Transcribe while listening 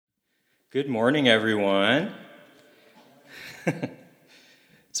Good morning, everyone.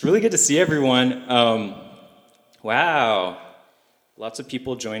 It's really good to see everyone. Wow. Lots of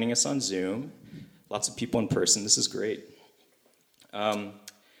people joining us on Zoom. Lots of people in person. This is great.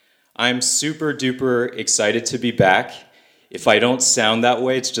 I'm super duper excited to be back. If I don't sound that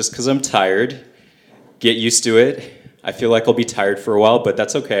way, it's just because I'm tired. Get used to it. I feel like I'll be tired for a while, but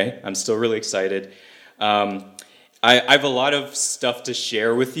that's okay. I'm still really excited. I have a lot of stuff to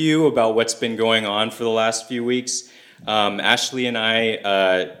share with you about what's been going on for the last few weeks. Ashley and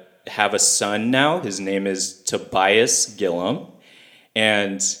I have a son now. His name is Tobias Gillum,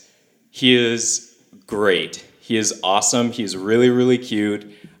 and he is great. He is awesome. He's really, really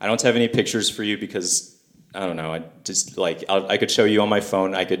cute. I don't have any pictures for you because, I don't know, I could show you on my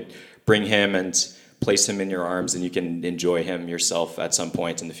phone. I could bring him and place him in your arms, and you can enjoy him yourself at some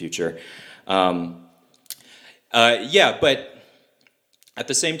point in the future. But at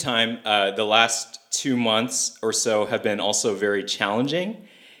the same time, the last 2 months or so have been also very challenging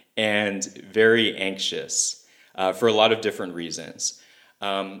and very anxious for a lot of different reasons.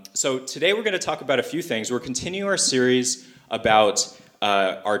 So today we're going to talk about a few things. We're continuing our series about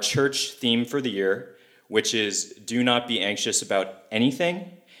our church theme for the year, which is do not be anxious about anything.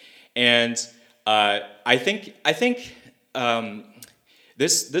 And I think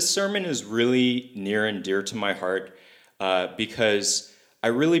this sermon is really near and dear to my heart because I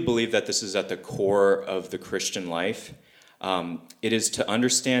really believe that this is at the core of the Christian life. It is to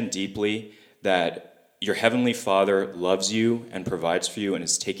understand deeply that your Heavenly Father loves you and provides for you and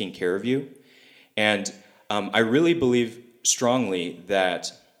is taking care of you. And I really believe strongly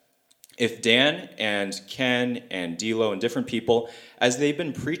that if Dan and Ken and Dilo and different people, as they've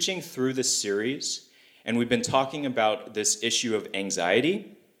been preaching through this series, and we've been talking about this issue of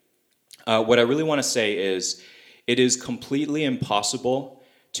anxiety, what I really want to say is it is completely impossible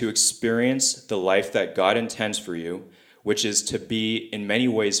to experience the life that God intends for you, which is to be in many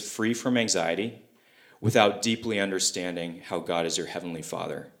ways free from anxiety without deeply understanding how God is your Heavenly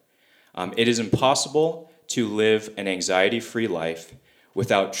Father. It is impossible to live an anxiety-free life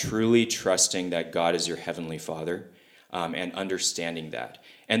without truly trusting that God is your Heavenly Father and understanding that.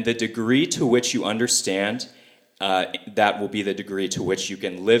 And the degree to which you understand, that will be the degree to which you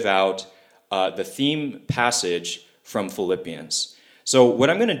can live out the theme passage from Philippians. So what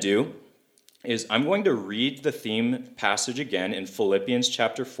I'm going to do is I'm going to read the theme passage again in Philippians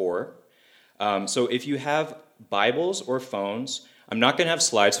chapter 4. So if you have Bibles or phones, I'm not going to have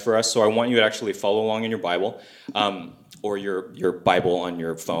slides for us, so I want you to actually follow along in your Bible or your Bible on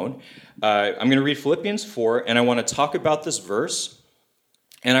your phone. I'm going to read Philippians 4, and I want to talk about this verse.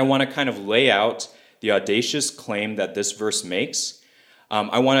 And I want to kind of lay out the audacious claim that this verse makes.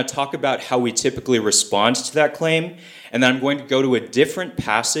 I want to talk about how we typically respond to that claim. And then I'm going to go to a different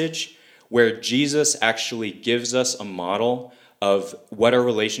passage where Jesus actually gives us a model of what our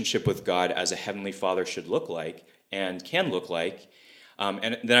relationship with God as a Heavenly Father should look like and can look like.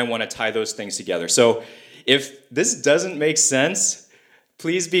 And then I want to tie those things together. So if this doesn't make sense,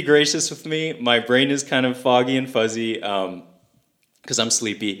 please be gracious with me. My brain is kind of foggy and fuzzy. Because I'm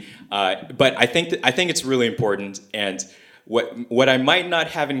sleepy, but I think it's really important, and what I might not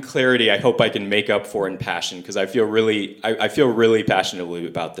have in clarity, I hope I can make up for in passion, because I feel really passionately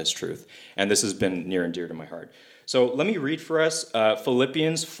about this truth, and this has been near and dear to my heart. So let me read for us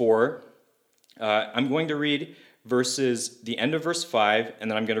Philippians 4. I'm going to read the end of verse 5, and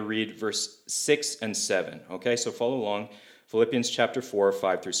then I'm going to read verse 6 and 7. Okay, so follow along. Philippians chapter 4,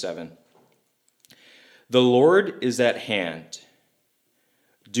 5 through 7. The Lord is at hand.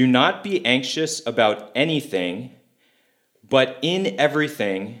 Do not be anxious about anything, but in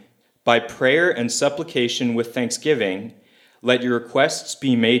everything, by prayer and supplication with thanksgiving, let your requests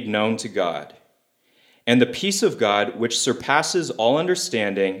be made known to God. And the peace of God, which surpasses all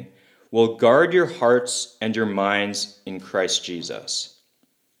understanding, will guard your hearts and your minds in Christ Jesus.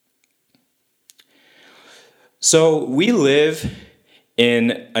 So we live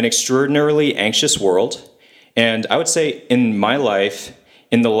in an extraordinarily anxious world, and I would say in my life,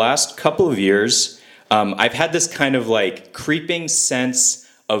 in the last couple of years, I've had this kind of like creeping sense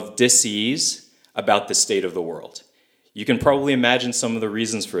of dis-ease about the state of the world. You can probably imagine some of the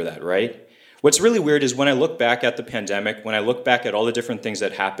reasons for that, right? What's really weird is when I look back at the pandemic, when I look back at all the different things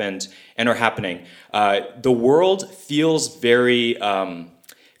that happened and are happening, the world feels very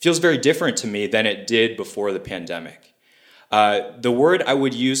different to me than it did before the pandemic. The word I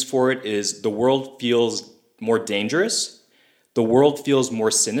would use for it is the world feels more dangerous. The world feels more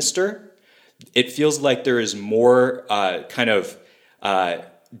sinister. It feels like there is more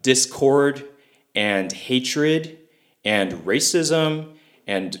discord and hatred and racism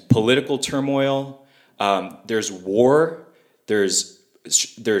and political turmoil. There's war. There's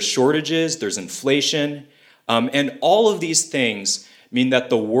shortages. There's inflation. And all of these things mean that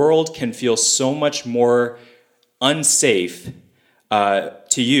the world can feel so much more unsafe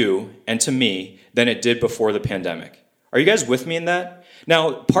to you and to me than it did before the pandemic. Are you guys with me in that?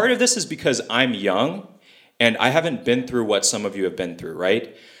 Now, part of this is because I'm young and I haven't been through what some of you have been through,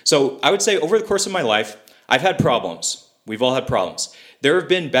 right? So I would say over the course of my life, I've had problems. We've all had problems. There have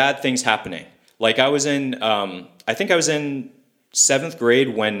been bad things happening. Like I think I was in 7th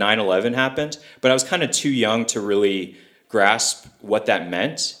grade when 9/11 happened, but I was kind of too young to really grasp what that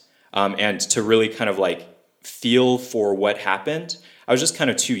meant and to really kind of like feel for what happened. I was just kind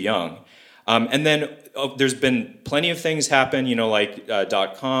of too young. And then there's been plenty of things happen, like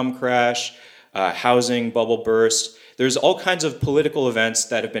dot-com crash, housing bubble burst. There's all kinds of political events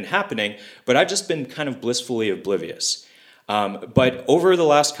that have been happening, but I've just been kind of blissfully oblivious. But over the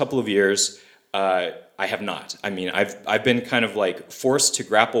last couple of years, I have not. I mean, I've been kind of like forced to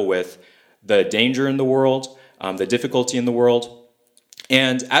grapple with the danger in the world, the difficulty in the world.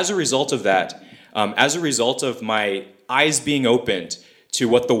 And as a result of that, as a result of my eyes being opened to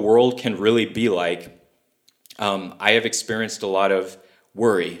what the world can really be like, I have experienced a lot of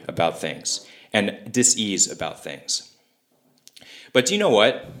worry about things and dis-ease about things. But do you know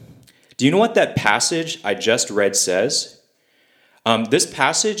what? Do you know what that passage I just read says? This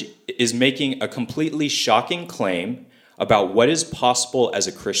passage is making a completely shocking claim about what is possible as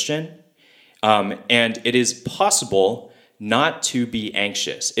a Christian, and it is possible not to be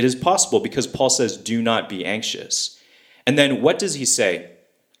anxious. It is possible because Paul says, do not be anxious. And then what does he say?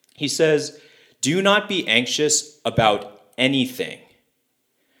 He says, do not be anxious about anything.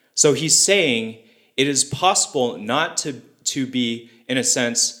 So he's saying it is possible not to be, in a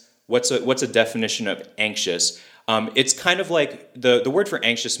sense, what's a definition of anxious? It's kind of like the word for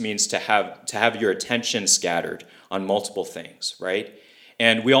anxious means to have your attention scattered on multiple things, right?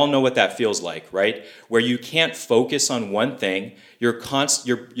 And we all know what that feels like, right? Where you can't focus on one thing,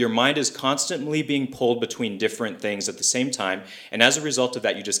 your mind is constantly being pulled between different things at the same time, and as a result of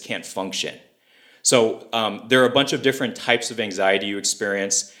that, you just can't function. So there are a bunch of different types of anxiety you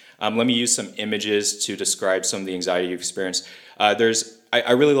experience. Let me use some images to describe some of the anxiety you experience. I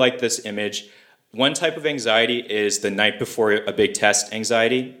really like this image. One type of anxiety is the night before a big test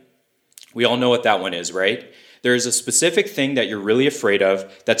anxiety. We all know what that one is, right? There is a specific thing that you're really afraid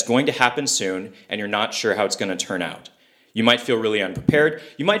of that's going to happen soon, and you're not sure how it's going to turn out. You might feel really unprepared.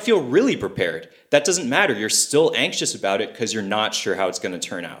 You might feel really prepared. That doesn't matter. You're still anxious about it because you're not sure how it's going to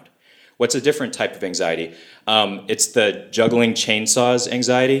turn out. What's a different type of anxiety? It's the juggling chainsaws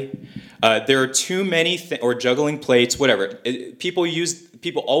anxiety. There are too many or juggling plates, whatever.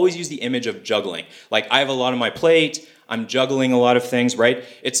 People always use the image of juggling. Like, I have a lot on my plate. I'm juggling a lot of things, right?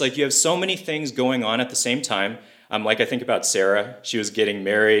 It's like you have so many things going on at the same time. Like I think about Sarah. She was getting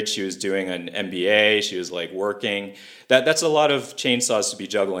married. She was doing an MBA. She was like working. That's a lot of chainsaws to be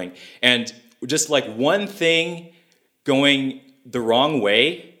juggling. And just like one thing going the wrong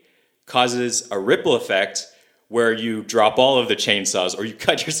way causes a ripple effect where you drop all of the chainsaws or you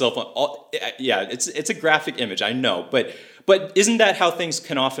cut yourself on all. Yeah, it's a graphic image, I know. But isn't that how things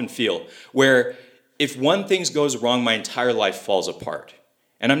can often feel? Where if one thing goes wrong, my entire life falls apart.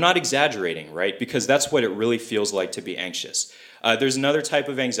 And I'm not exaggerating, right? Because that's what it really feels like to be anxious. There's another type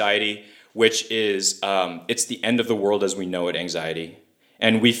of anxiety, which is it's the end of the world as we know it anxiety.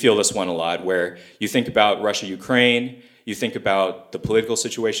 And we feel this one a lot, where you think about Russia, Ukraine, you think about the political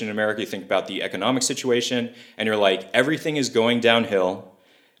situation in America, you think about the economic situation, and you're like, everything is going downhill.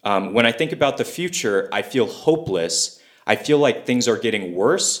 When I think about the future, I feel hopeless. I feel like things are getting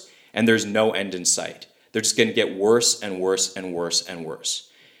worse, and there's no end in sight. They're just going to get worse and worse and worse and worse.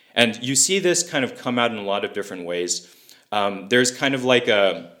 And you see this kind of come out in a lot of different ways. There's kind of like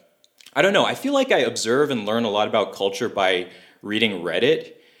I feel like I observe and learn a lot about culture by reading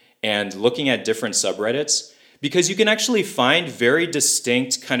Reddit and looking at different subreddits, because you can actually find very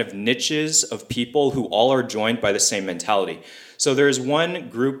distinct kind of niches of people who all are joined by the same mentality. So there's one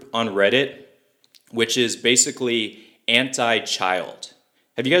group on Reddit which is basically anti-child.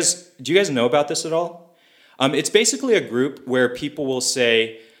 Do you guys know about this at all? It's basically a group where people will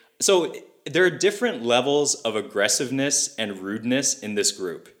say, so there are different levels of aggressiveness and rudeness in this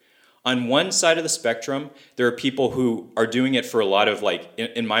group. On one side of the spectrum, there are people who are doing it for a lot of, like,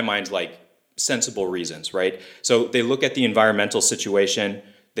 in my mind, like, sensible reasons, right? So they look at the environmental situation,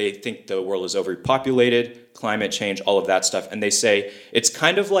 they think the world is overpopulated, climate change, all of that stuff, and they say it's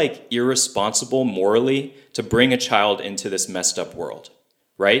kind of like irresponsible morally to bring a child into this messed up world,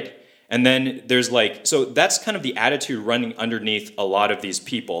 right? And then there's like, so that's kind of the attitude running underneath a lot of these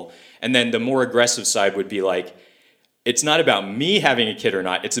people. And then the more aggressive side would be like, it's not about me having a kid or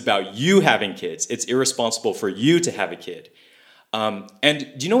not, it's about you having kids. It's irresponsible for you to have a kid.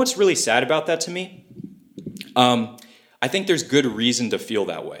 And do you know what's really sad about that to me? I think there's good reason to feel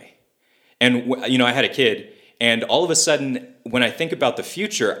that way. And, I had a kid, and all of a sudden, when I think about the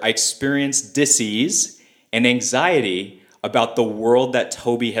future, I experience dis-ease and anxiety about the world that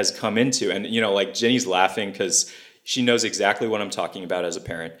Toby has come into. And, like Jenny's laughing because she knows exactly what I'm talking about as a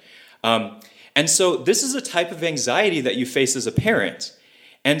parent. And so this is a type of anxiety that you face as a parent.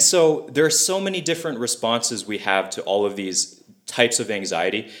 And so there are so many different responses we have to all of these types of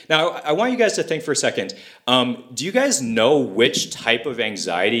anxiety. Now, I want you guys to think for a second. Do you guys know which type of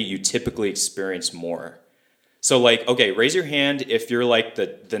anxiety you typically experience more? So like, okay, raise your hand if you're like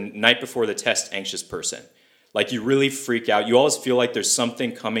the night before the test anxious person. Like you really freak out. You always feel like there's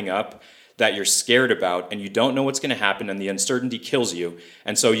something coming up that you're scared about and you don't know what's going to happen and the uncertainty kills you.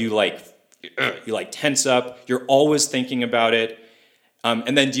 And so you tense up. You're always thinking about it.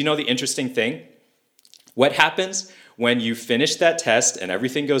 And then do you know the interesting thing? What happens when you finish that test and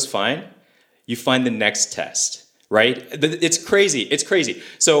everything goes fine? You find the next test, right? It's crazy. It's crazy.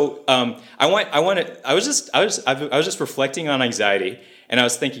 So I was just reflecting on anxiety, and I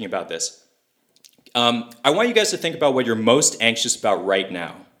was thinking about this. I want you guys to think about what you're most anxious about right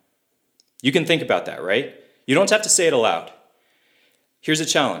now. You can think about that, right? You don't have to say it aloud. Here's a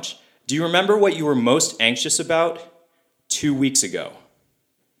challenge. Do you remember what you were most anxious about 2 weeks ago?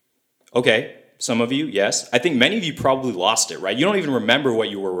 Okay, some of you, yes. I think many of you probably lost it, right? You don't even remember what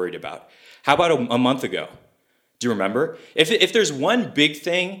you were worried about. How about a month ago? Do you remember? If there's one big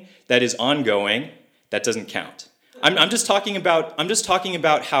thing that is ongoing, that doesn't count. I'm just talking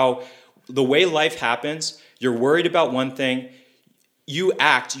about how the way life happens, you're worried about one thing, you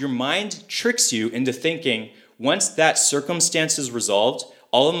act, your mind tricks you into thinking, once that circumstance is resolved,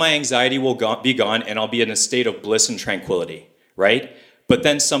 all of my anxiety will be gone and I'll be in a state of bliss and tranquility, right? But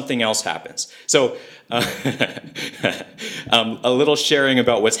then something else happens. So a little sharing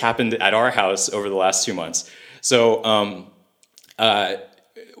about what's happened at our house over the last 2 months. So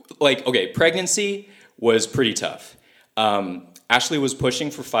pregnancy was pretty tough. Ashley was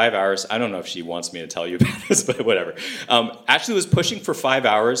pushing for 5 hours. I don't know if she wants me to tell you about this, but whatever. Ashley was pushing for 5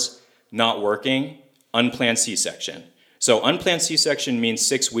 hours, not working, unplanned C-section. So unplanned C-section means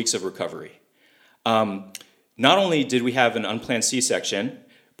 6 weeks of recovery. Not only did we have an unplanned C-section,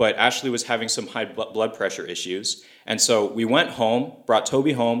 but Ashley was having some high blood pressure issues. And so we went home, brought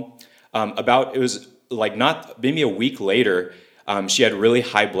Toby home. It was like not maybe a week later, she had really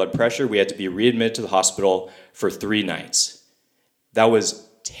high blood pressure. We had to be readmitted to the hospital for 3 nights. That was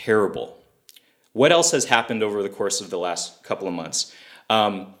terrible. What else has happened over the course of the last couple of months?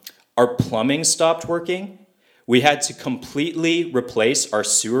 Our plumbing stopped working. We had to completely replace our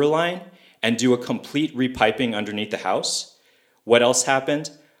sewer line and do a complete repiping underneath the house. What else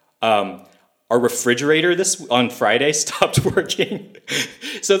happened? Our refrigerator on Friday stopped working.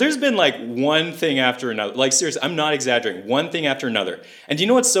 So there's been like one thing after another. Like seriously, I'm not exaggerating. One thing after another. And do you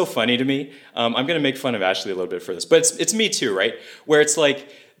know what's so funny to me? I'm going to make fun of Ashley a little bit for this, but it's me too, right? Where it's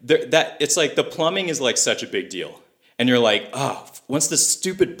like the plumbing is like such a big deal, and you're like, oh, once the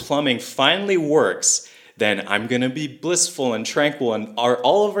stupid plumbing finally works, then I'm going to be blissful and tranquil, and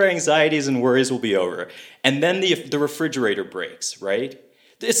all of our anxieties and worries will be over. And then the refrigerator breaks, right?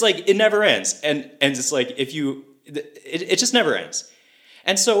 It's like it never ends, and it's like it just never ends.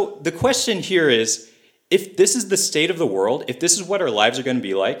 And so the question here is, if this is the state of the world, if this is what our lives are going to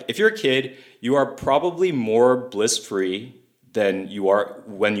be like, if you're a kid, you are probably more bliss-free than you are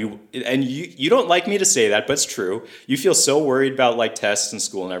when you don't like me to say that, but it's true. You feel so worried about like tests and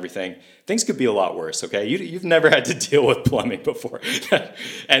school and everything. Things could be a lot worse, okay? You've never had to deal with plumbing before.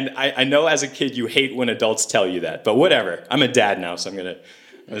 And I know as a kid you hate when adults tell you that, but whatever. I'm a dad now, so I'm going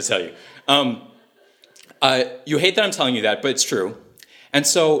to tell you. You hate that I'm telling you that, but it's true. And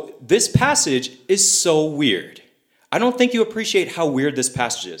so this passage is so weird. I don't think you appreciate how weird this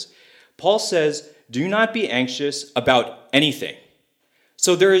passage is. Paul says, do not be anxious about anything.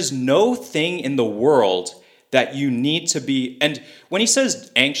 So there is no thing in the world that you need to be, and when he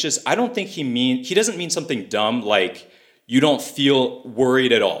says anxious, I don't think he doesn't mean something dumb like you don't feel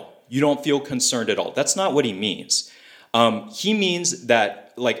worried at all. You don't feel concerned at all. That's not what he means. He means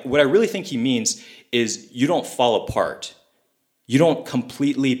that, like, what I really think he means is you don't fall apart. You don't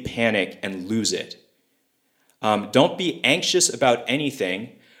completely panic and lose it. Don't be anxious about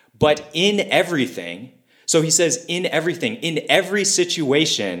anything, but in everything. So he says, in everything, in every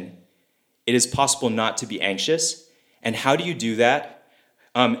situation, it is possible not to be anxious. And how do you do that?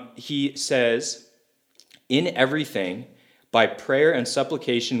 He says, in everything, by prayer and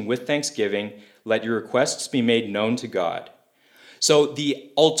supplication with thanksgiving, let your requests be made known to God. So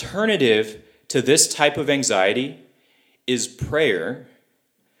the alternative to this type of anxiety is prayer.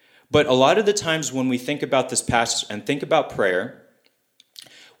 But a lot of the times when we think about this passage and think about prayer,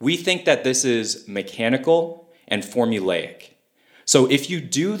 we think that this is mechanical and formulaic. So if you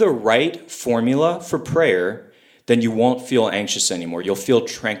do the right formula for prayer, then you won't feel anxious anymore. You'll feel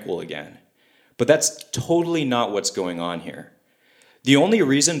tranquil again. But that's totally not what's going on here. The only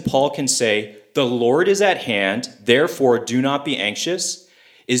reason Paul can say, the Lord is at hand, therefore do not be anxious,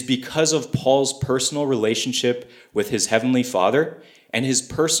 is because of Paul's personal relationship with his heavenly Father and his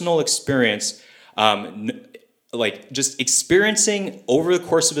personal experience, just experiencing over the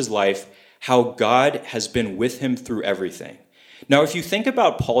course of his life how God has been with him through everything. Now, if you think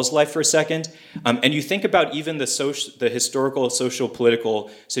about Paul's life for a second, and you think about even the historical, social,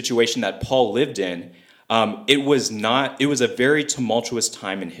 political situation that Paul lived in, it was a very tumultuous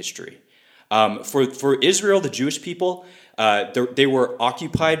time in history. For Israel, the Jewish people, they were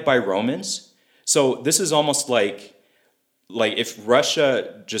occupied by Romans. So this is almost like if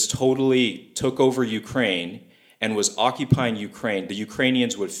Russia just totally took over Ukraine and was occupying Ukraine, the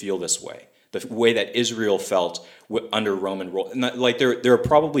Ukrainians would feel this way, the way that Israel felt under Roman rule. And there are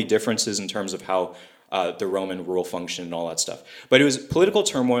probably differences in terms of how the Roman rule functioned and all that stuff. But it was political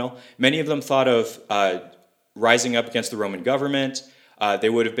turmoil. Many of them thought of rising up against the Roman government. They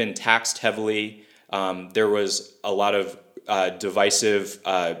would have been taxed heavily. There was a lot of divisive,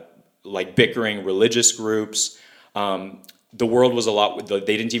 bickering religious groups. The world was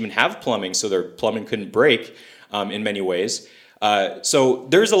they didn't even have plumbing, so their plumbing couldn't break in many ways. So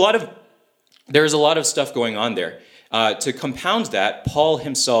there's a lot of stuff going on there. To compound that, Paul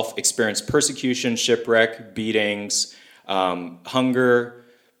himself experienced persecution, shipwreck, beatings, hunger,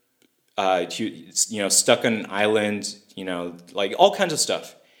 stuck on an island, all kinds of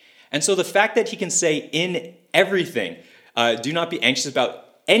stuff. And so the fact that he can say in everything, do not be anxious about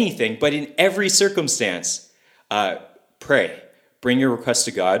anything, but in every circumstance, pray, bring your request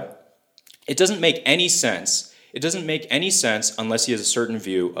to God. It doesn't make any sense. It doesn't make any sense unless he has a certain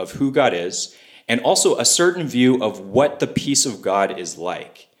view of who God is and also a certain view of what the peace of God is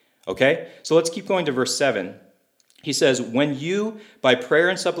like. Okay? So let's keep going to verse 7. He says, when you, by prayer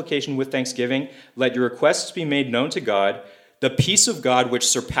and supplication with thanksgiving, let your requests be made known to God, the peace of God, which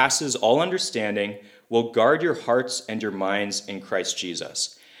surpasses all understanding, will guard your hearts and your minds in Christ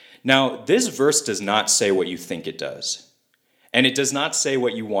Jesus. Now, this verse does not say what you think it does. And it does not say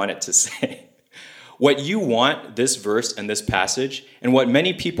what you want it to say. What you want this verse and this passage, and what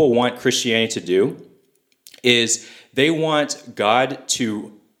many people want Christianity to do, is they want God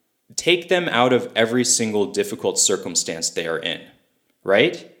to take them out of every single difficult circumstance they are in,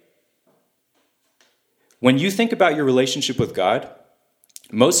 right? When you think about your relationship with God,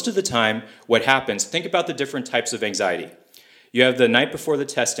 most of the time what happens, think about the different types of anxiety. You have the night before the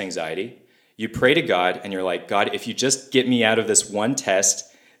test anxiety. You pray to God, and you're like, God, if you just get me out of this one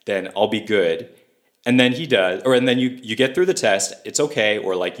test, then I'll be good. And then he does, and then you get through the test, it's okay,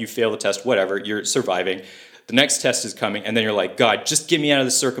 or you fail the test, whatever, you're surviving. The next test is coming, and then you're like, God, just get me out of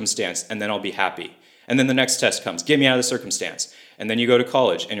the circumstance, and then I'll be happy. And then the next test comes, get me out of the circumstance. And then you go to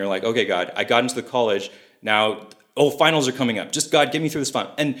college, and you're like, okay, God, I got into the college, now, finals are coming up. Just, God, get me through this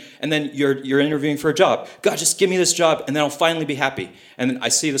final. And then you're interviewing for a job. God, just give me this job, and then I'll finally be happy. And then I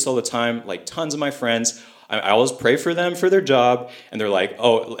see this all the time, tons of my friends, I always pray for them for their job, and they're like,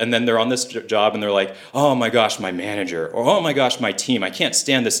 and then they're on this job, and they're like, oh my gosh, my manager, or oh my gosh, my team, I can't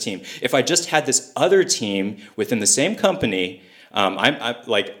stand this team. If I just had this other team within the same company,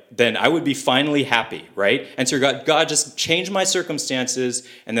 then I would be finally happy, right? And so God, just change my circumstances,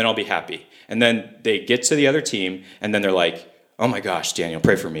 and then I'll be happy. And then they get to the other team, and then they're like, oh my gosh, Daniel,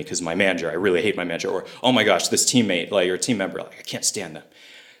 pray for me, because my manager, I really hate my manager, or oh my gosh, this teammate, or team member, I can't stand them.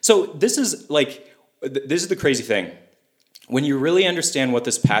 So this is the crazy thing. When you really understand what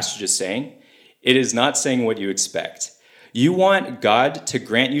this passage is saying, it is not saying what you expect. You want God to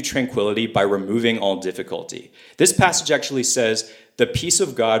grant you tranquility by removing all difficulty. This passage actually says, the peace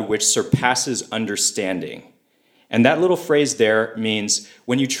of God which surpasses understanding. And that little phrase there means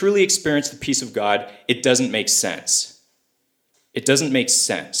when you truly experience the peace of God, it doesn't make sense. It doesn't make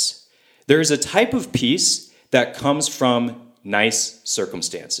sense. There is a type of peace that comes from nice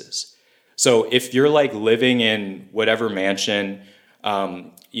circumstances. So if you're living in whatever mansion,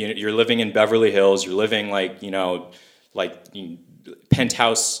 you're living in Beverly Hills, you're living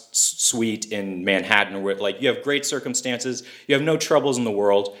penthouse suite in Manhattan, where you have great circumstances, you have no troubles in the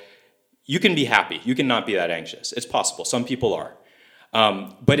world, you can be happy. You can not be that anxious. It's possible. Some people are.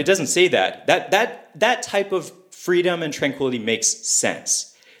 But it doesn't say that. That type of freedom and tranquility makes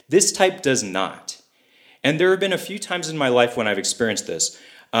sense. This type does not. And there have been a few times in my life when I've experienced this.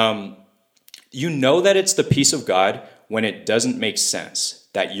 You know that it's the peace of God when it doesn't make sense,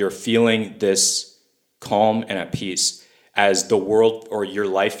 that you're feeling this calm and at peace as the world or your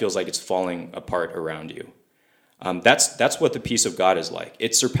life feels like it's falling apart around you. That's what the peace of God is like.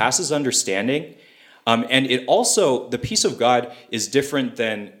 It surpasses understanding, and it also, the peace of God is different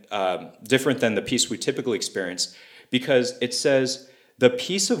than the peace we typically experience, because it says, the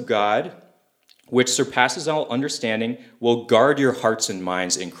peace of God, which surpasses all understanding, will guard your hearts and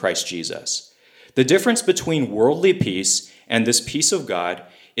minds in Christ Jesus. The difference between worldly peace and this peace of God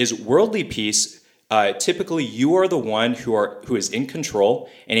is worldly peace. Typically, you are the one who is in control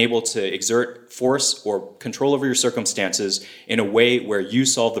and able to exert force or control over your circumstances in a way where you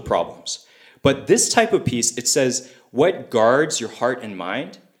solve the problems. But this type of peace, it says, what guards your heart and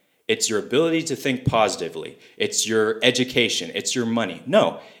mind? It's your ability to think positively. It's your education. It's your money.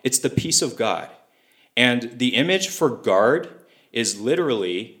 No, it's the peace of God. And the image for guard is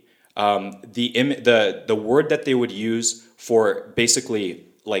literally the word that they would use for basically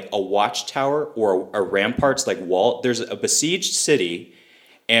like a watchtower or a ramparts, like wall. There's a besieged city,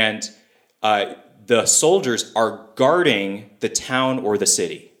 and the soldiers are guarding the town or the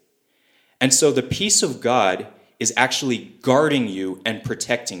city. And so the peace of God is actually guarding you and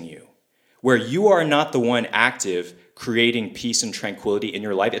protecting you, where you are not the one active creating peace and tranquility in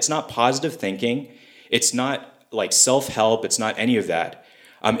your life. It's not positive thinking. It's not like self-help. It's not any of that.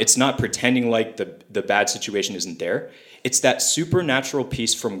 It's not pretending like the bad situation isn't there. It's that supernatural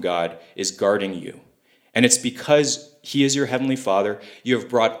peace from God is guarding you. And it's because he is your heavenly Father. You have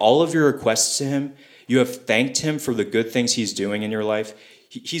brought all of your requests to him. You have thanked him for the good things he's doing in your life.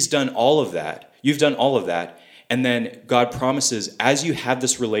 He's done all of that. You've done all of that. And then God promises, as you have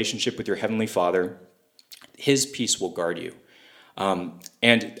this relationship with your heavenly Father, his peace will guard you.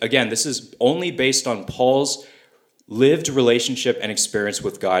 And again, this is only based on Paul's lived relationship and experience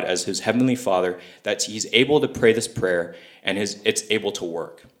with God as his heavenly Father, that he's able to pray this prayer and it's able to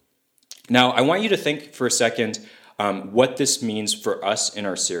work. Now, I want you to think for a second what this means for us in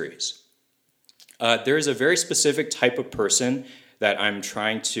our series. There is a very specific type of person that I'm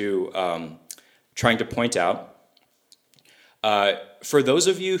trying to point out. For those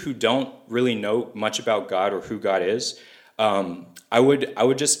of you who don't really know much about God or who God is, I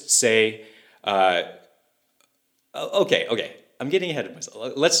would just say, okay, I'm getting ahead of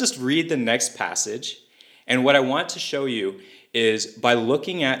myself. Let's just read the next passage. And what I want to show you is by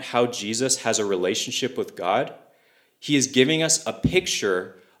looking at how Jesus has a relationship with God, he is giving us a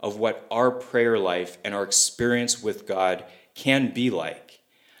picture of what our prayer life and our experience with God can be like.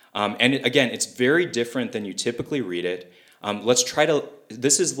 And again, it's very different than you typically read it.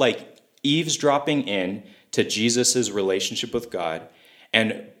 This is like eavesdropping in to Jesus' relationship with God,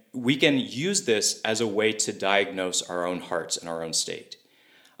 and we can use this as a way to diagnose our own hearts and our own state.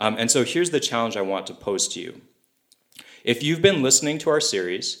 And so here's the challenge I want to pose to you. If you've been listening to our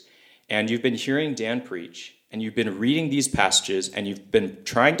series, and you've been hearing Dan preach, and you've been reading these passages, and you've been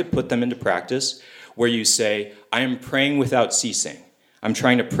trying to put them into practice, where you say, I am praying without ceasing. I'm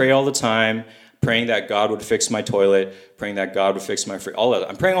trying to pray all the time, praying that God would fix my toilet, praying that God would fix my fridge, all of that.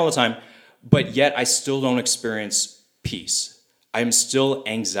 I'm praying all the time, but yet I still don't experience peace. I'm still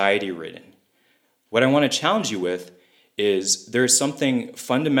anxiety-ridden. What I want to challenge you with is there's something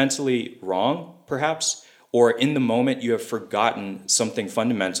fundamentally wrong, perhaps, or in the moment you have forgotten something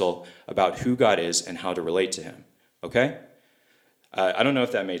fundamental about who God is and how to relate to him, okay? I don't know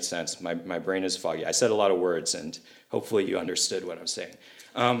if that made sense. My brain is foggy. I said a lot of words, and hopefully you understood what I'm saying.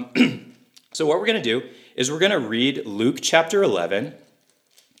 So what we're going to do is we're going to read Luke chapter 11,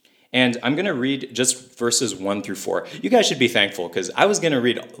 and I'm going to read just verses 1 through 4. You guys should be thankful, because I was going to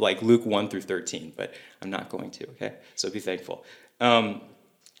read like Luke 1 through 13, but I'm not going to, okay? So be thankful. Let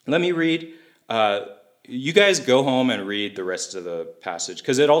me read. You guys go home and read the rest of the passage,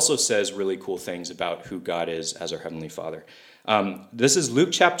 because it also says really cool things about who God is as our Heavenly Father. This is Luke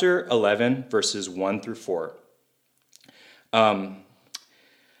chapter 11, verses 1 through 4.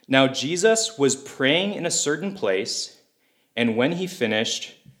 Now Jesus was praying in a certain place, and when he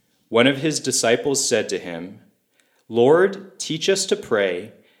finished, one of his disciples said to him, Lord, teach us to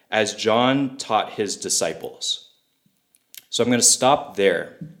pray as John taught his disciples. So I'm going to stop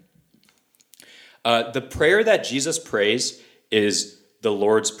there. The prayer that Jesus prays is the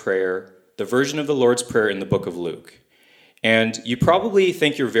Lord's Prayer, the version of the Lord's Prayer in the book of Luke. And you probably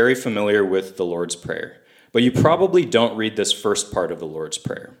think you're very familiar with the Lord's Prayer, but you probably don't read this first part of the Lord's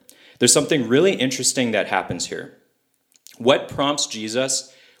Prayer. There's something really interesting that happens here. What prompts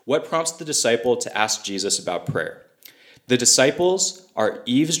Jesus? What prompts the disciple to ask Jesus about prayer? The disciples are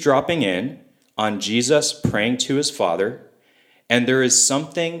eavesdropping in on Jesus praying to his Father, and there is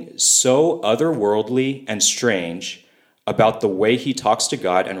something so otherworldly and strange about the way he talks to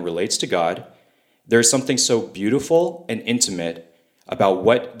God and relates to God. There's something so beautiful and intimate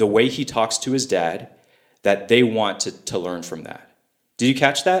about the way he talks to his dad that they want to learn from that. Did you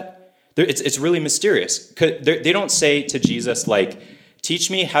catch that? It's really mysterious. They don't say to Jesus, like,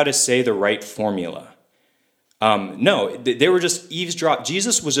 teach me how to say the right formula. No, they were just eavesdropping.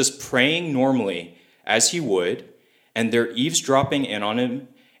 Jesus was just praying normally as he would, and they're eavesdropping in on him.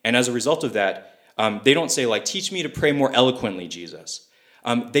 And as a result of that, they don't say, like, teach me to pray more eloquently, Jesus.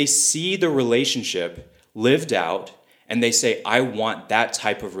 They see the relationship lived out, and they say, I want that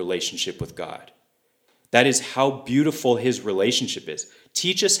type of relationship with God. That is how beautiful his relationship is.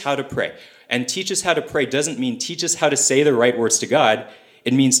 Teach us how to pray. And teach us how to pray doesn't mean teach us how to say the right words to God.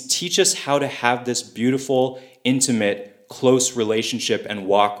 It means teach us how to have this beautiful, intimate, close relationship and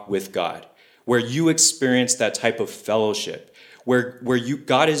walk with God, where you experience that type of fellowship, where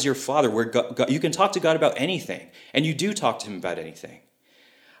God is your Father, where God, you can talk to God about anything, and you do talk to him about anything.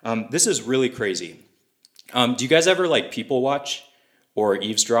 This is really crazy. Do you guys ever like people watch or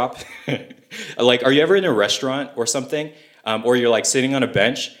eavesdrop? Like, are you ever in a restaurant or something, or you're like sitting on a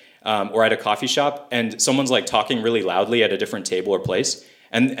bench or at a coffee shop, and someone's like talking really loudly at a different table or place,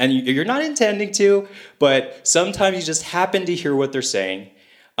 and you're not intending to, but sometimes you just happen to hear what they're saying.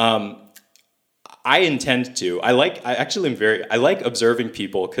 I intend to. I like observing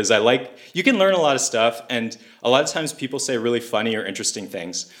people because you can learn a lot of stuff, and a lot of times people say really funny or interesting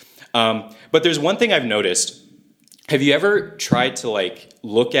things. But there's one thing I've noticed. Have you ever tried to like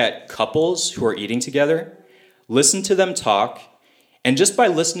look at couples who are eating together, listen to them talk, and just by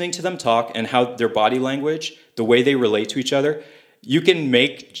listening to them talk and how their body language, the way they relate to each other, you can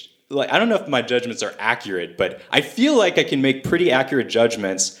make, like, I don't know if my judgments are accurate, but I feel like I can make pretty accurate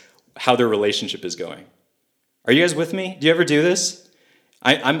judgments how their relationship is going. Are you guys with me? Do you ever do this?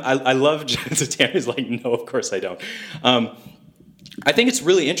 I love, Tammy's like, no, of course I don't. I think it's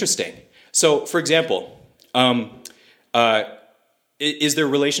really interesting. So, for example, is their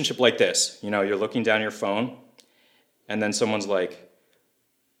relationship like this? You know, you're looking down your phone, and then someone's like,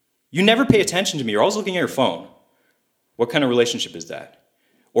 you never pay attention to me. You're always looking at your phone. What kind of relationship is that?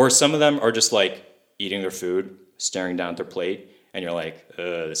 Or some of them are just like eating their food, staring down at their plate, and you're like,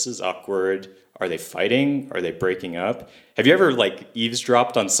 this is awkward. Are they fighting? Are they breaking up? Have you ever like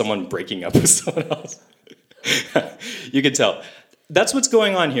eavesdropped on someone breaking up with someone else? You can tell. That's what's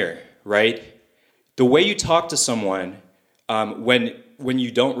going on here, right? The way you talk to someone when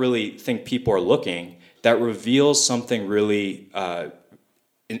you don't really think people are looking, that reveals something really,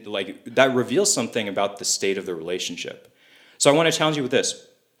 that reveals something about the state of the relationship. So I want to challenge you with this.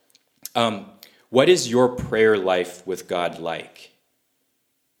 What is your prayer life with God like?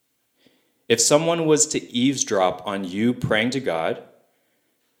 If someone was to eavesdrop on you praying to God,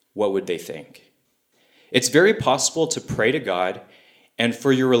 what would they think? It's very possible to pray to God and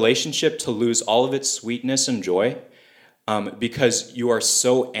for your relationship to lose all of its sweetness and joy because you are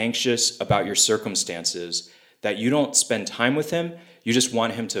so anxious about your circumstances that you don't spend time with him. You just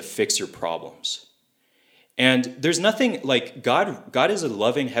want him to fix your problems. And there's nothing like God is a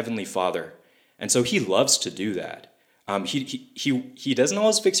loving heavenly Father. And so he loves to do that. He doesn't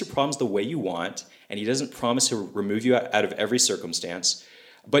always fix your problems the way you want, and he doesn't promise to remove you out of every circumstance,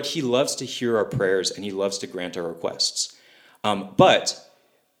 but he loves to hear our prayers and he loves to grant our requests. But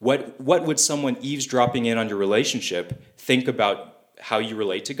what would someone eavesdropping in on your relationship think about how you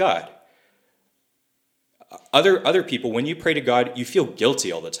relate to God? Other people, when you pray to God, you feel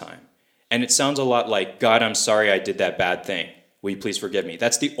guilty all the time. And it sounds a lot like, God, I'm sorry I did that bad thing. Will you please forgive me?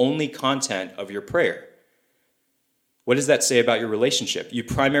 That's the only content of your prayer. What does that say about your relationship? You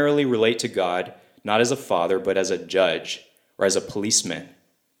primarily relate to God, not as a father, but as a judge or as a policeman.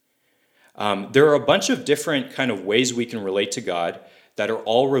 There are a bunch of different kind of ways we can relate to God that are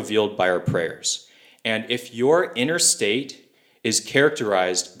all revealed by our prayers. And if your inner state is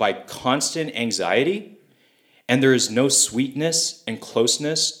characterized by constant anxiety, and there is no sweetness and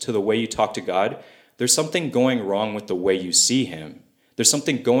closeness to the way you talk to God, there's something going wrong with the way you see him. There's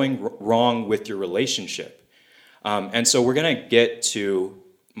something going wrong with your relationship. And so we're going to get to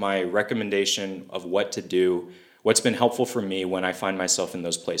my recommendation of what to do, what's been helpful for me when I find myself in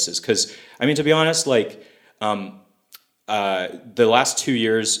those places. Because, I mean, to be honest, like, the last 2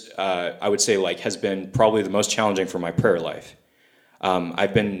 years, I would say, like, has been probably the most challenging for my prayer life.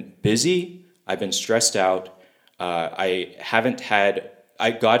 I've been busy. I've been stressed out.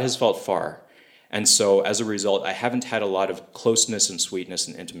 God has felt far. And so as a result, I haven't had a lot of closeness and sweetness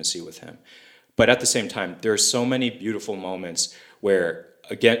and intimacy with him. But at the same time, there are so many beautiful moments where,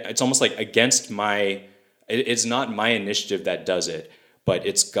 again, it's almost like it's not my initiative that does it, but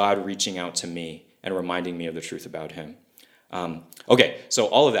it's God reaching out to me and reminding me of the truth about him. Okay, so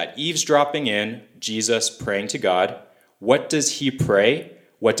all of that, eavesdropping in, Jesus praying to God. What does he pray?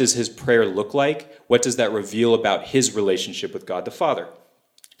 What does his prayer look like? What does that reveal about his relationship with God the Father?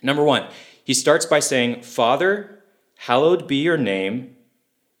 Number one, he starts by saying, Father, hallowed be your name,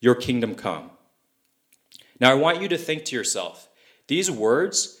 your kingdom come. Now, I want you to think to yourself, these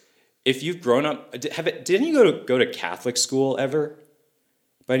words, if you've grown up, didn't you go to Catholic school ever,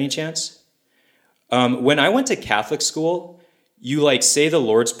 by any chance? When I went to Catholic school, you say the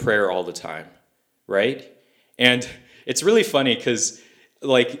Lord's Prayer all the time, right? And it's really funny because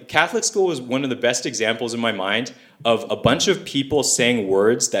Catholic school was one of the best examples in my mind of a bunch of people saying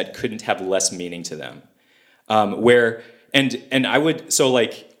words that couldn't have less meaning to them.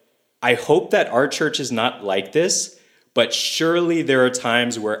 I hope that our church is not like this, but surely there are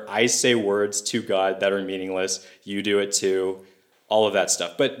times where I say words to God that are meaningless. You do it too, all of that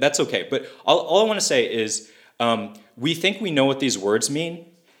stuff. But that's okay. But all I want to say is we think we know what these words mean,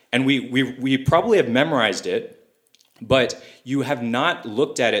 and we probably have memorized it, but you have not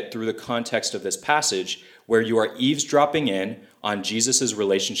looked at it through the context of this passage where you are eavesdropping in on Jesus'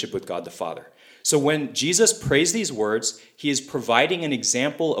 relationship with God the Father. So when Jesus prays these words, he is providing an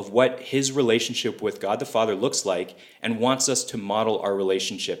example of what his relationship with God the Father looks like and wants us to model our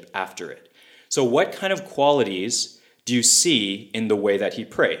relationship after it. So what kind of qualities do you see in the way that he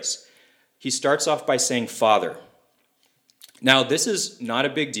prays? He starts off by saying, Father. Now, this is not a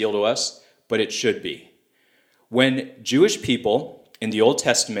big deal to us, but it should be. When Jewish people in the Old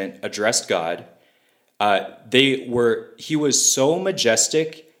Testament addressed God, he was so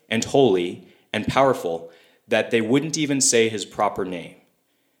majestic and holy and powerful that they wouldn't even say his proper name.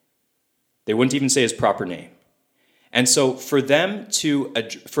 They wouldn't even say his proper name. And so for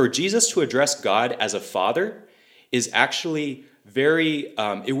Jesus to address God as a father is actually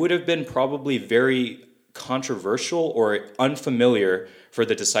it would have been probably very controversial or unfamiliar for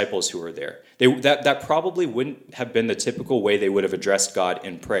the disciples who were there. That probably wouldn't have been the typical way they would have addressed God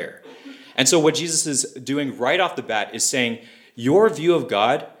in prayer. And so what Jesus is doing right off the bat is saying, your view of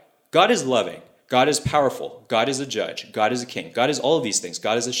God is loving, God is powerful, God is a judge, God is a king, God is all of these things,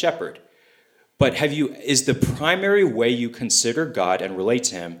 God is a shepherd. But is the primary way you consider God and relate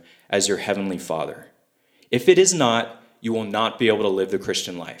to him as your heavenly Father? If it is not, you will not be able to live the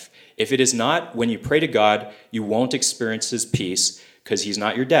Christian life. If it is not, when you pray to God, you won't experience his peace because he's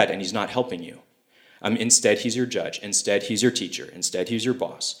not your dad and he's not helping you. Instead, he's your judge. Instead, he's your teacher. Instead, he's your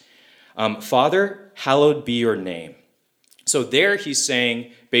boss. Father, hallowed be your name. So there he's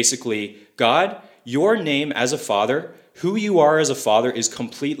saying, basically, God, your name as a father, who you are as a father is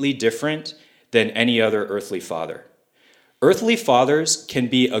completely different than any other earthly father. Earthly fathers can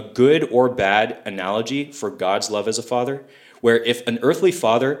be a good or bad analogy for God's love as a father, where if an earthly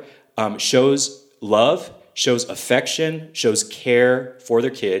father shows love, shows affection, shows care for their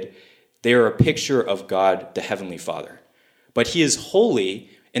kid, they are a picture of God, the heavenly Father. But he is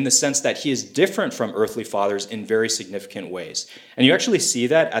holy in the sense that he is different from earthly fathers in very significant ways. And you actually see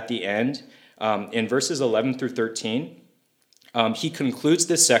that at the end in verses 11 through 13. He concludes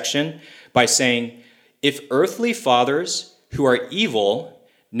this section by saying, if earthly fathers who are evil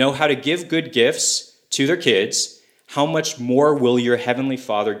know how to give good gifts to their kids, how much more will your heavenly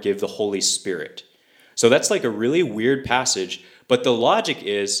Father give the Holy Spirit? So that's like a really weird passage, but the logic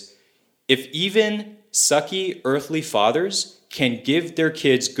is, if even sucky earthly fathers can give their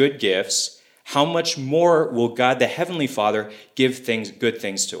kids good gifts, how much more will God the Heavenly Father give good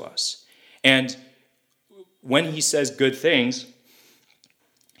things to us? And when he says good things,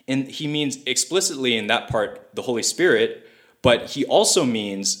 and he means explicitly in that part the Holy Spirit, but he also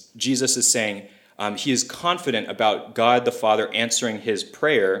means, Jesus is saying, he is confident about God the Father answering his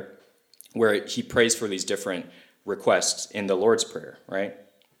prayer, where he prays for these different requests in the Lord's Prayer, right?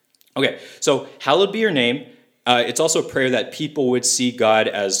 Okay, so hallowed be your name. It's also a prayer that people would see God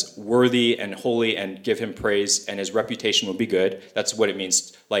as worthy and holy and give him praise, and his reputation would be good. That's what it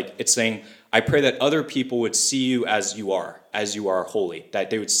means. Like, it's saying, I pray that other people would see you as you are holy, that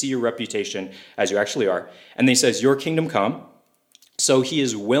they would see your reputation as you actually are. And then he says, your kingdom come. So he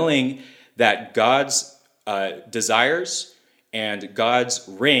is willing that God's desires and God's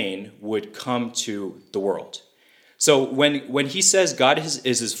reign would come to the world. So when he says God is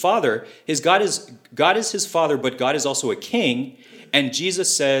his father, God is his father, but God is also a king. And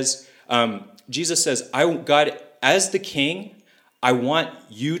Jesus says, God, as the king, I want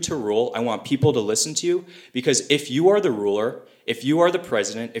you to rule. I want people to listen to you, because if you are the ruler, if you are the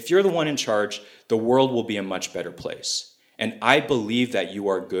president, if you're the one in charge, the world will be a much better place. And I believe that you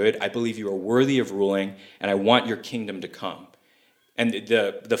are good. I believe you are worthy of ruling, and I want your kingdom to come. And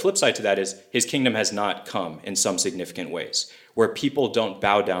the flip side to that is his kingdom has not come in some significant ways, where people don't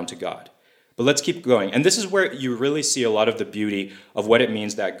bow down to God. But let's keep going. And this is where you really see a lot of the beauty of what it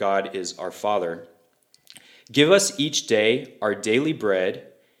means that God is our Father. Give us each day our daily bread,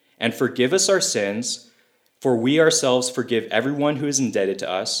 and forgive us our sins, for we ourselves forgive everyone who is indebted to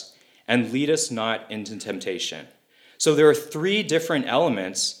us, and lead us not into temptation. So there are three different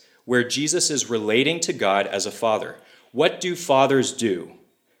elements where Jesus is relating to God as a father. What do fathers do?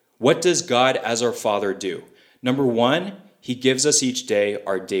 What does God as our Father do? Number one, he gives us each day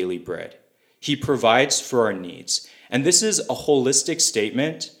our daily bread. He provides for our needs. And this is a holistic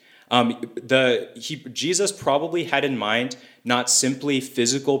statement. Jesus probably had in mind not simply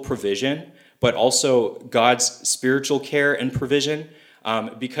physical provision, but also God's spiritual care and provision.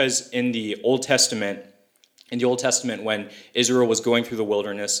 Because in the Old Testament, when Israel was going through the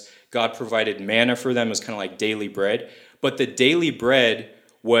wilderness, God provided manna for them as kind of like daily bread. But the daily bread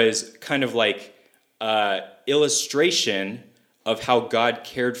was kind of like illustration of how God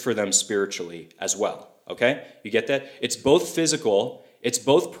cared for them spiritually as well. Okay? You get that? It's both physical, it's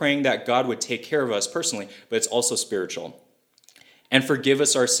both praying that God would take care of us personally, but it's also spiritual. And forgive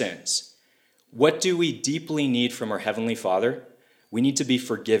us our sins. What do we deeply need from our Heavenly Father? We need to be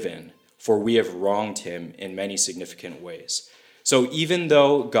forgiven, for we have wronged him in many significant ways. So even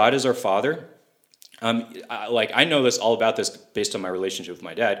though God is our Father, I know this all about this based on my relationship with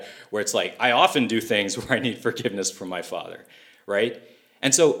my dad, where it's like I often do things where I need forgiveness from my father, right?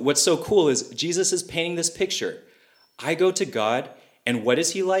 And so what's so cool is Jesus is painting this picture. I go to God, and what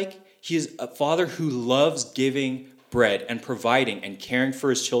is he like? He is a father who loves giving bread and providing and caring for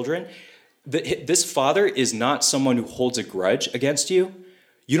his children. This father is not someone who holds a grudge against you.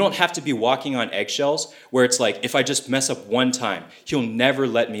 You don't have to be walking on eggshells where it's like, if I just mess up one time, he'll never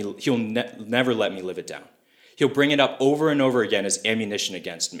let me live it down. He'll bring it up over and over again as ammunition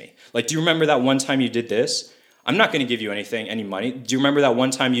against me. Like, do you remember that one time you did this? I'm not going to give you any money. Do you remember that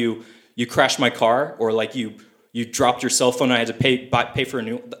one time you crashed my car, or like you dropped your cell phone and I had to pay for a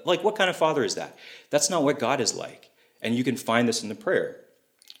new? Like, what kind of father is that? That's not what God is like. And you can find this in the prayer.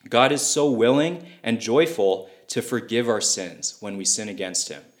 God is so willing and joyful to forgive our sins when we sin against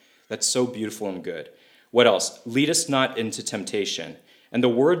him. That's so beautiful and good. What else? Lead us not into temptation. And the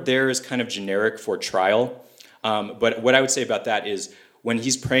word there is kind of generic for trial. But what I would say about that is when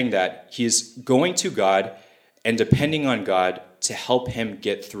he's praying that, he's going to God and depending on God to help him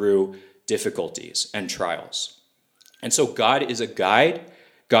get through difficulties and trials. And so God is a guide.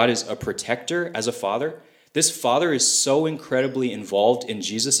 God is a protector as a father. This father is so incredibly involved in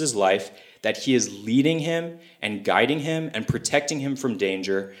Jesus' life that he is leading him and guiding him and protecting him from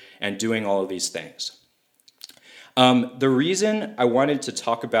danger and doing all of these things. The reason I wanted to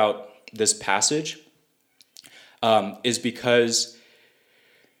talk about this passage is because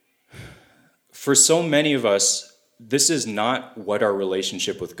for so many of us, this is not what our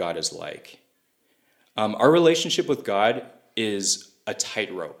relationship with God is like. Our relationship with God is a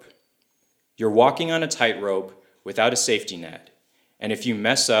tightrope. You're walking on a tightrope without a safety net. And if you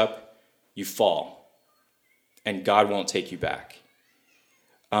mess up, you fall. And God won't take you back.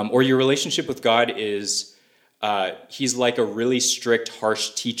 Or your relationship with God is, he's like a really strict,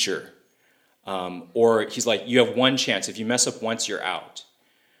 harsh teacher. Or he's like, you have one chance. If you mess up once, you're out.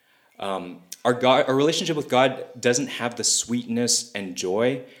 Our relationship with God doesn't have the sweetness and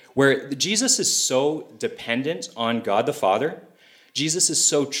joy, where Jesus is so dependent on God the Father. Jesus is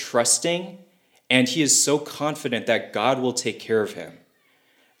so trusting, and he is so confident that God will take care of him.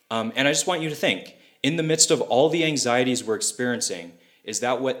 And I just want you to think, in the midst of all the anxieties we're experiencing, is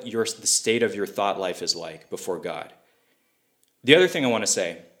that what the state of your thought life is like before God? The other thing I want to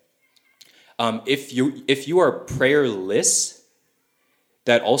say, if you are prayerless,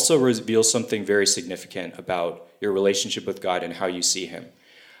 that also reveals something very significant about your relationship with God and how you see him.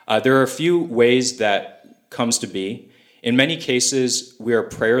 There are a few ways that comes to be. In many cases, we are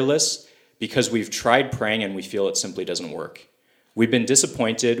prayerless because we've tried praying and we feel it simply doesn't work. We've been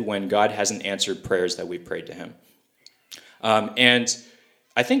disappointed when God hasn't answered prayers that we prayed to him. And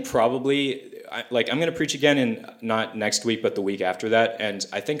I think probably, I'm going to preach again in not next week, but the week after that. And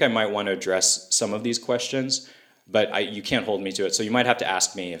I think I might want to address some of these questions, but you can't hold me to it. So you might have to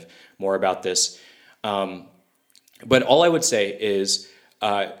ask me more about this. But all I would say is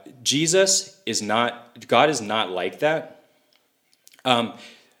God is not like that.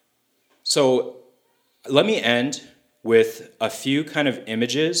 So let me end with a few kind of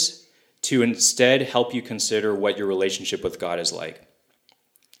images to instead help you consider what your relationship with God is like.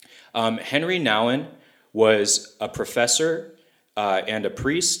 Henry Nouwen was a professor and a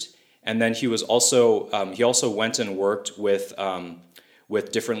priest, and then he also went and worked with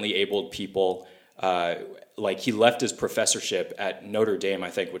differently abled people. Like he left his professorship at Notre Dame, I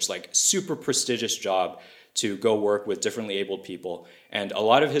think, which is like super prestigious job, to go work with differently abled people. And a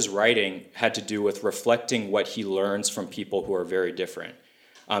lot of his writing had to do with reflecting what he learns from people who are very different.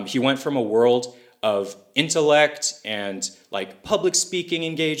 He went from a world of intellect and like public speaking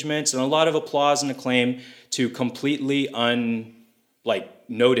engagements and a lot of applause and acclaim to completely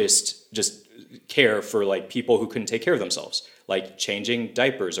noticed just care for like people who couldn't take care of themselves, like changing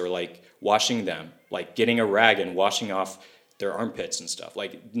diapers or like washing them, like getting a rag and washing off their armpits and stuff.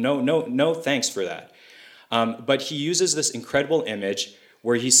 Like no thanks for that. But he uses this incredible image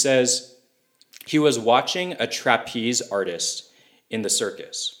where he says he was watching a trapeze artist in the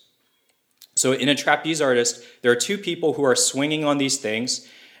circus. So in a trapeze artist, there are two people who are swinging on these things,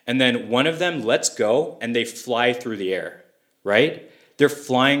 and then one of them lets go and they fly through the air, right? They're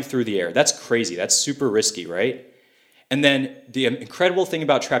flying through the air. That's crazy. That's super risky, right? And then the incredible thing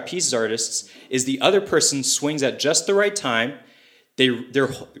about trapeze artists is the other person swings at just the right time.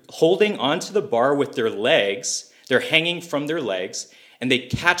 They're holding onto the bar with their legs. They're hanging from their legs, and they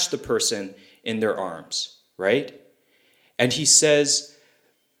catch the person in their arms, right? And he says,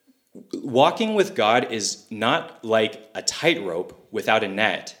 walking with God is not like a tightrope without a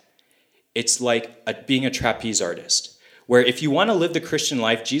net. It's like being a trapeze artist, where if you want to live the Christian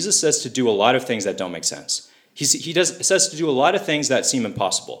life, Jesus says to do a lot of things that don't make sense. He says to do a lot of things that seem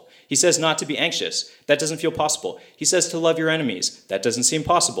impossible. He says not to be anxious. That doesn't feel possible. He says to love your enemies. That doesn't seem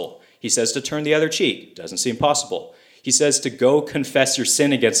possible. He says to turn the other cheek. Doesn't seem possible. He says to go confess your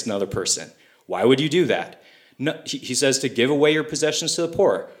sin against another person. Why would you do that? No, he says to give away your possessions to the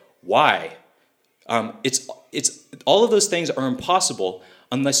poor. Why? It's all of those things are impossible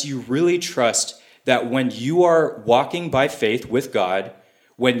unless you really trust that when you are walking by faith with God,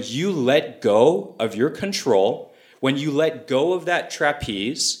 when you let go of your control, when you let go of that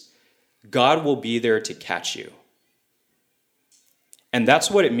trapeze, God will be there to catch you. And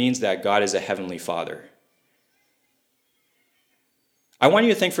that's what it means that God is a heavenly Father. I want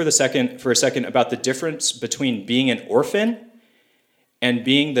you to think for a second about the difference between being an orphan and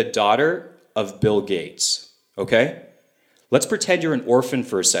being the daughter of Bill Gates, okay? Let's pretend you're an orphan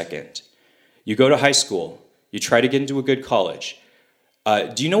for a second. You go to high school. You try to get into a good college.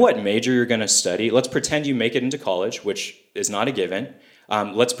 Do you know what major you're going to study? Let's pretend you make it into college, which is not a given.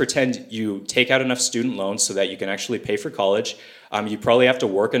 Let's pretend you take out enough student loans so that you can actually pay for college. You probably have to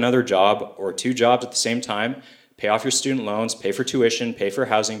work another job or two jobs at the same time, pay off your student loans, pay for tuition, pay for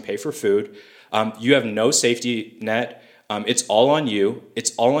housing, pay for food. You have no safety net. It's all on you.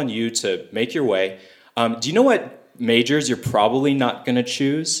 It's all on you to make your way. Do you know what majors you're probably not going to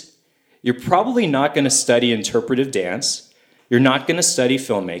choose? You're probably not going to study interpretive dance. You're not going to study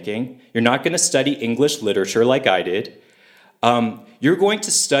filmmaking. You're not going to study English literature like I did. You're going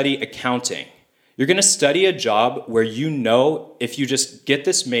to study accounting. You're going to study a job where you know if you just get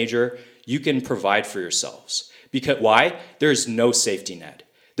this major, you can provide for yourselves. Because why? There is no safety net.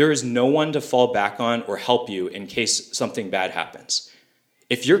 There is no one to fall back on or help you in case something bad happens.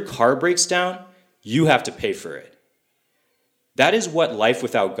 If your car breaks down, you have to pay for it. That is what life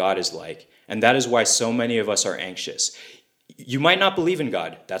without God is like, and that is why so many of us are anxious. You might not believe in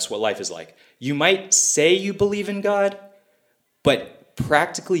God. That's what life is like. You might say you believe in God, but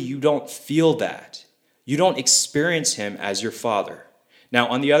practically you don't feel that. You don't experience him as your father. Now,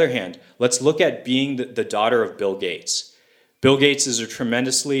 on the other hand, let's look at being the daughter of Bill Gates. Bill Gates is a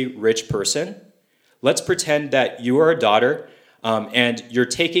tremendously rich person. Let's pretend that you are a daughter and you're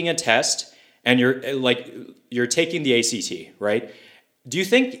taking a test and you're taking the ACT, right? Do you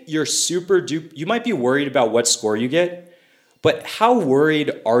think you're you might be worried about what score you get, but how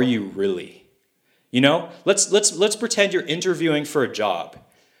worried are you really? You know, let's pretend you're interviewing for a job.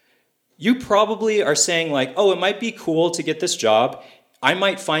 You probably are saying like, oh, it might be cool to get this job. I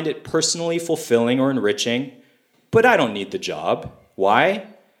might find it personally fulfilling or enriching, but I don't need the job. Why?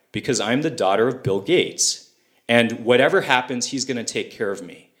 Because I'm the daughter of Bill Gates. And whatever happens, he's going to take care of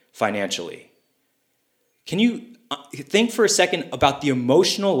me financially. Can you think for a second about the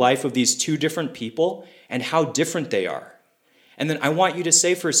emotional life of these two different people and how different they are? And then I want you to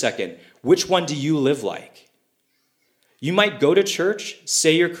say for a second, which one do you live like? You might go to church,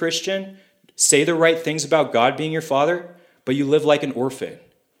 say you're Christian, say the right things about God being your father, but you live like an orphan,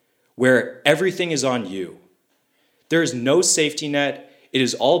 where everything is on you. There is no safety net. It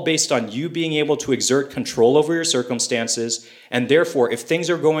is all based on you being able to exert control over your circumstances, and therefore, if things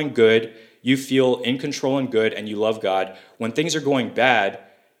are going good, you feel in control and good, and you love God. When things are going bad,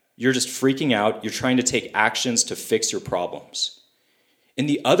 you're just freaking out. You're trying to take actions to fix your problems. In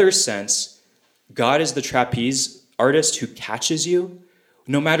the other sense, God is the trapeze artist who catches you.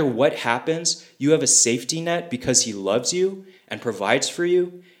 No matter what happens, you have a safety net because he loves you and provides for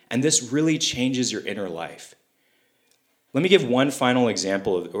you, and this really changes your inner life. Let me give one final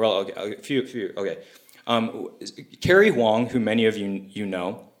example of, well, okay, a few. Okay. Carrie Huang, who many of you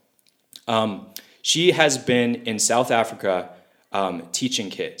know, she has been in South Africa teaching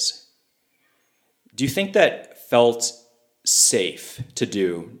kids. Do you think that felt safe to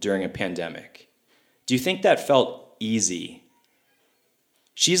do during a pandemic? Do you think that felt easy?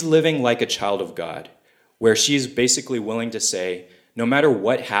 She's living like a child of God, where she's basically willing to say, no matter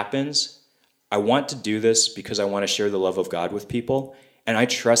what happens, I want to do this because I want to share the love of God with people, and I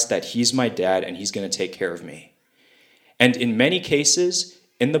trust that he's my dad and he's going to take care of me. And in many cases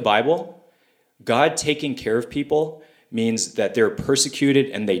in the Bible, God taking care of people means that they're persecuted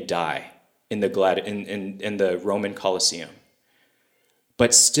and they die in the Roman Colosseum.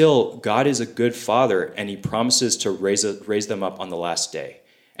 But still, God is a good father, and he promises to raise them up on the last day,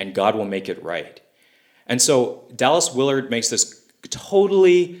 and God will make it right. And so Dallas Willard makes this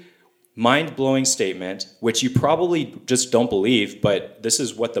totally mind-blowing statement, which you probably just don't believe, but this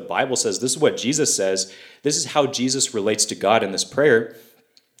is what the Bible says. This is what Jesus says. This is how Jesus relates to God in this prayer.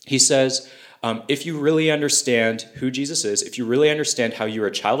 He says, if you really understand who Jesus is, if you really understand how you're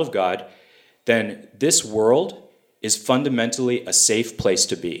a child of God, then this world is fundamentally a safe place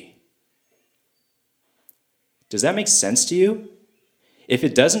to be. Does that make sense to you? If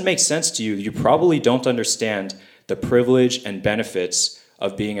it doesn't make sense to you, you probably don't understand the privilege and benefits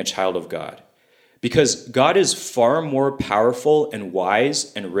of being a child of God. Because God is far more powerful and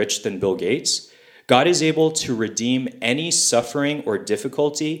wise and rich than Bill Gates. God is able to redeem any suffering or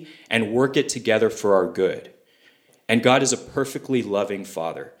difficulty and work it together for our good. And God is a perfectly loving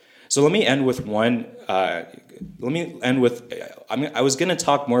Father. So let me end with I was going to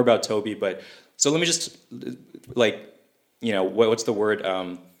talk more about Toby, but so let me just, what's the word?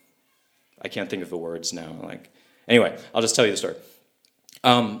 I can't think of the words now. Anyway, I'll just tell you the story.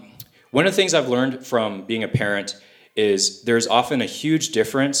 One of the things I've learned from being a parent is there's often a huge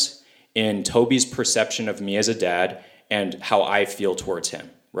difference in Toby's perception of me as a dad and how I feel towards him,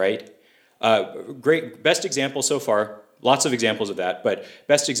 right? Great, best example so far, lots of examples of that, but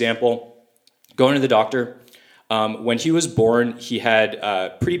best example, going to the doctor. When he was born, he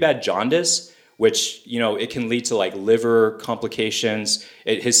had pretty bad jaundice, which, it can lead to liver complications.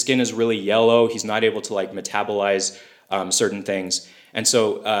 His skin is really yellow. He's not able to metabolize certain things. And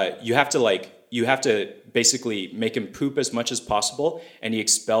so you have to basically make him poop as much as possible, and he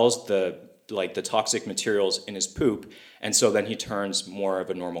expels the toxic materials in his poop, and so then he turns more of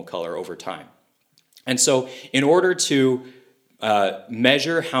a normal color over time. And so in order to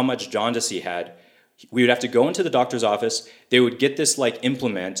measure how much jaundice he had, we would have to go into the doctor's office. They would get this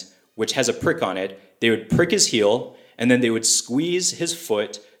implement which has a prick on it. They would prick his heel, and then they would squeeze his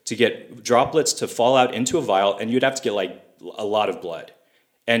foot to get droplets to fall out into a vial, and you'd have to get a lot of blood.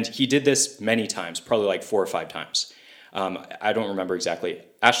 And he did this many times, probably 4 or 5 times. I don't remember exactly.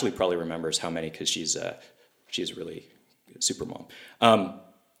 Ashley probably remembers how many because she's really super mom.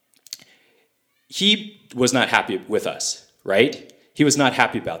 He was not happy with us, right? He was not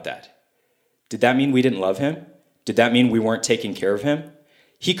happy about that. Did that mean we didn't love him? Did that mean we weren't taking care of him?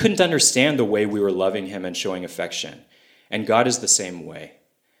 He couldn't understand the way we were loving him and showing affection. And God is the same way.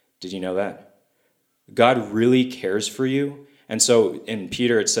 Did you know that? God really cares for you. And so in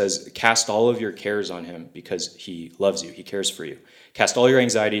Peter it says, cast all of your cares on him because he loves you. He cares for you. Cast all your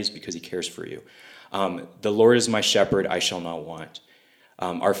anxieties because he cares for you. The Lord is my shepherd, I shall not want.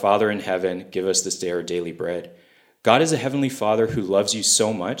 Our Father in heaven, give us this day our daily bread. God is a heavenly Father who loves you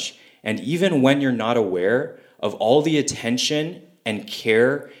so much. And even when you're not aware of all the attention and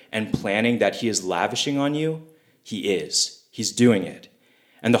care and planning that he is lavishing on you, he is. He's doing it.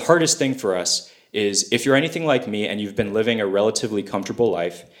 And the hardest thing for us is if you're anything like me and you've been living a relatively comfortable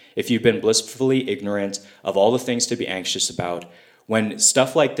life, if you've been blissfully ignorant of all the things to be anxious about, when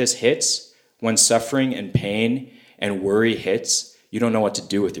stuff like this hits, when suffering and pain and worry hits, you don't know what to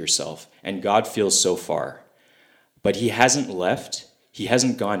do with yourself. And God feels so far. But he hasn't left. He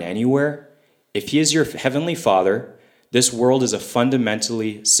hasn't gone anywhere. If he is your heavenly Father, this world is a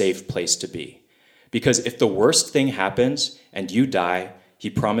fundamentally safe place to be. Because if the worst thing happens and you die, he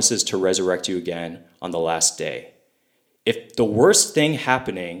promises to resurrect you again on the last day. If the worst thing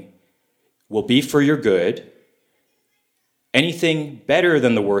happening will be for your good, anything better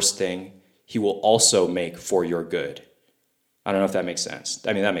than the worst thing, he will also make for your good. I don't know if that makes sense.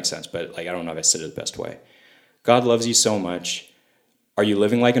 I mean, that makes sense, but I don't know if I said it the best way. God loves you so much. Are you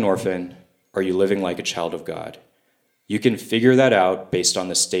living like an orphan? Or are you living like a child of God? You can figure that out based on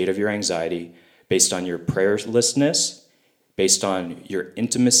the state of your anxiety, based on your prayerlessness, based on your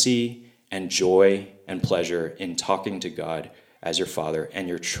intimacy and joy and pleasure in talking to God as your Father and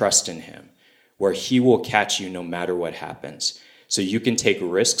your trust in him, where he will catch you no matter what happens. So you can take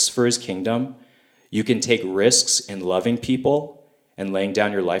risks for his kingdom. You can take risks in loving people and laying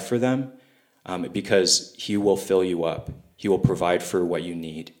down your life for them because he will fill you up. He will provide for what you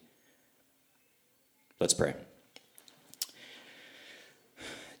need. Let's pray.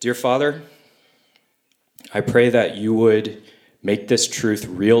 Dear Father, I pray that you would make this truth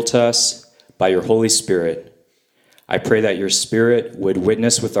real to us by your Holy Spirit. I pray that your Spirit would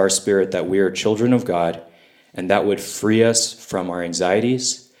witness with our spirit that we are children of God, and that would free us from our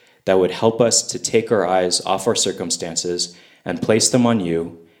anxieties, that would help us to take our eyes off our circumstances and place them on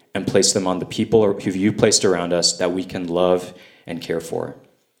you, and place them on the people who you placed around us that we can love and care for.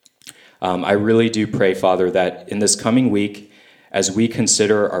 I really do pray, Father, that in this coming week, as we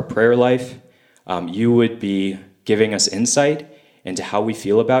consider our prayer life, you would be giving us insight into how we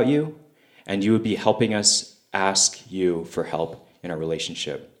feel about you, and you would be helping us ask you for help in our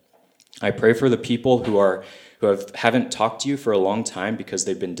relationship. I pray for the people who haven't talked to you for a long time because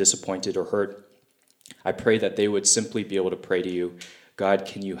they've been disappointed or hurt. I pray that they would simply be able to pray to you, God,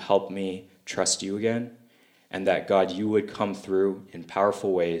 can you help me trust you again? And that, God, you would come through in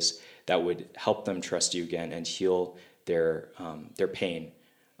powerful ways that would help them trust you again and heal their pain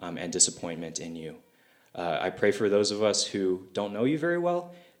and disappointment in you. I pray for those of us who don't know you very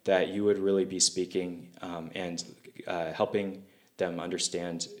well, that you would really be speaking and helping them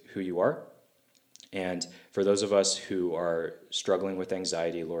understand who you are. And for those of us who are struggling with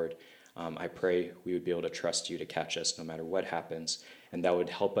anxiety, Lord, I pray we would be able to trust you to catch us no matter what happens, and that would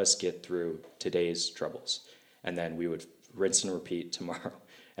help us get through today's troubles. And then we would rinse and repeat tomorrow,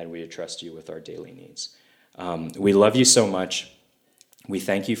 and we would trust you with our daily needs. We love you so much. We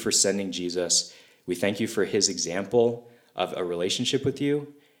thank you for sending Jesus. We thank you for his example of a relationship with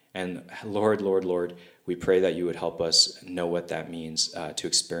you. And Lord, Lord, Lord, we pray that you would help us know what that means to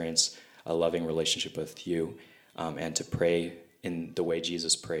experience a loving relationship with you and to pray in the way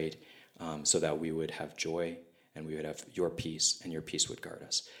Jesus prayed so that we would have joy and we would have your peace and your peace would guard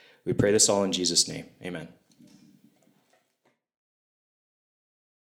us. We pray this all in Jesus' name. Amen.